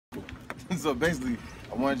So basically,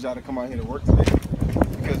 I wanted y'all to come out here to work today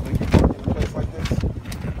because when you work in a place like this,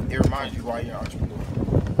 it reminds you why you're an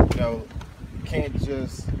entrepreneur. You know, you can't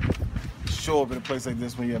just show up at a place like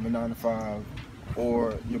this when you have a 9-to-5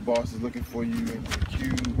 or your boss is looking for you in your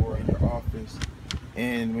cube or in your office.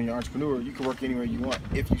 And when you're an entrepreneur, you can work anywhere you want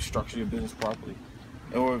if you structure your business properly.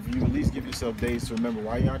 Or if you at least give yourself days to remember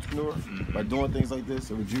why you're an entrepreneur. By doing things like this,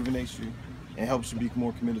 it rejuvenates you and helps you be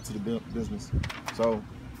more committed to the business. So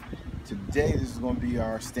today, this is going to be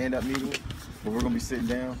our stand-up meeting where we're going to be sitting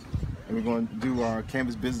down and we're going to do our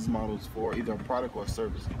canvas business models for either a product or a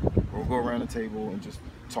service. We'll go around the table and just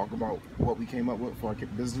talk about what we came up with for our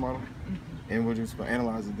business model, and we're just going to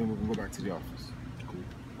analyze it, then we'll go back to the office.